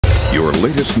Your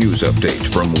latest news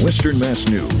update from Western Mass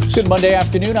News. Good Monday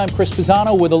afternoon. I'm Chris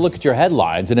Pisano with a look at your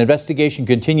headlines. An investigation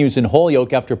continues in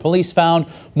Holyoke after police found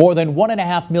more than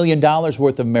 $1.5 million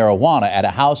worth of marijuana at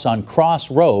a house on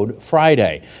Cross Road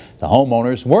Friday. The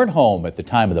homeowners weren't home at the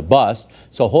time of the bust,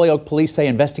 so Holyoke police say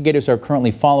investigators are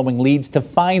currently following leads to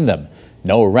find them.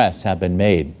 No arrests have been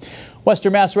made.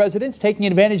 Western Mass residents taking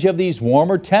advantage of these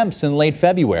warmer temps in late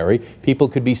February. People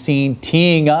could be seen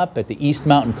teeing up at the East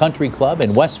Mountain Country Club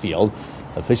in Westfield.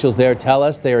 Officials there tell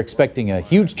us they are expecting a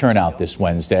huge turnout this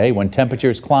Wednesday when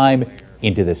temperatures climb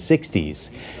into the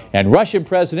 60s. And Russian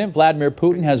President Vladimir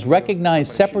Putin has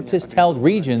recognized separatist-held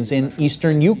regions in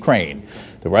eastern Ukraine.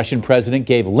 The Russian president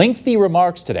gave lengthy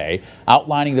remarks today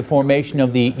outlining the formation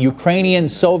of the Ukrainian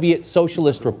Soviet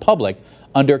Socialist Republic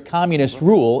under communist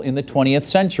rule in the 20th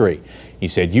century. He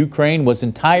said Ukraine was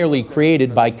entirely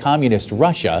created by communist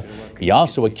Russia. He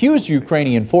also accused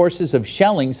Ukrainian forces of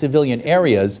shelling civilian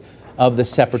areas of the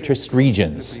separatist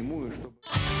regions.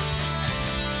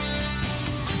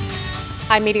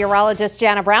 I'm meteorologist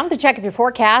Janna Brown with a check of your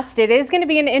forecast. It is going to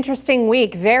be an interesting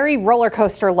week, very roller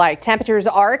coaster-like. Temperatures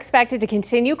are expected to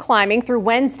continue climbing through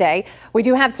Wednesday. We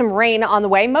do have some rain on the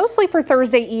way, mostly for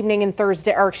Tuesday evening and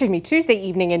Tuesday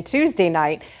evening and Tuesday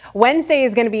night. Wednesday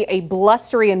is going to be a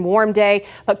blustery and warm day,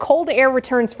 but cold air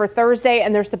returns for Thursday,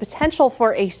 and there's the potential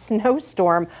for a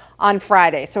snowstorm on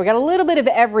Friday. So we got a little bit of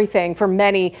everything for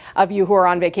many of you who are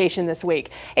on vacation this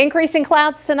week. Increasing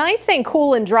clouds tonight, staying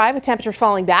cool and dry with temperatures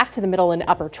falling back to the middle and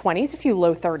upper 20s, a few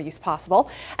low 30s possible.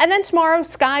 And then tomorrow,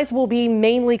 skies will be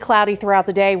mainly cloudy throughout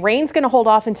the day. Rain's going to hold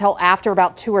off until after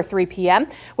about 2 or 3 p.m.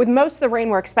 with most of the rain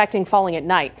we're expecting falling at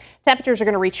night. Temperatures are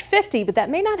going to reach 50, but that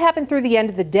may not happen through the end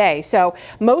of the day. So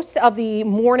most of the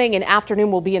morning and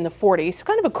afternoon will be in the 40s,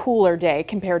 kind of a cooler day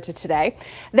compared to today.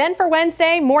 Then for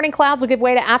Wednesday, morning clouds will give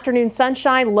way to afternoon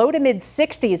sunshine, low to mid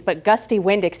 60s, but gusty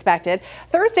wind expected.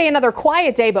 Thursday, another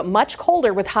quiet day, but much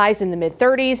colder with highs in the mid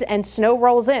 30s, and snow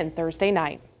rolls in Thursday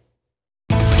night.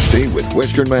 Stay with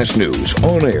Western Mass News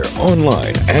on air,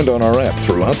 online, and on our app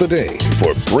throughout the day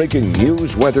for breaking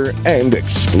news, weather, and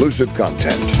exclusive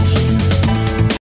content.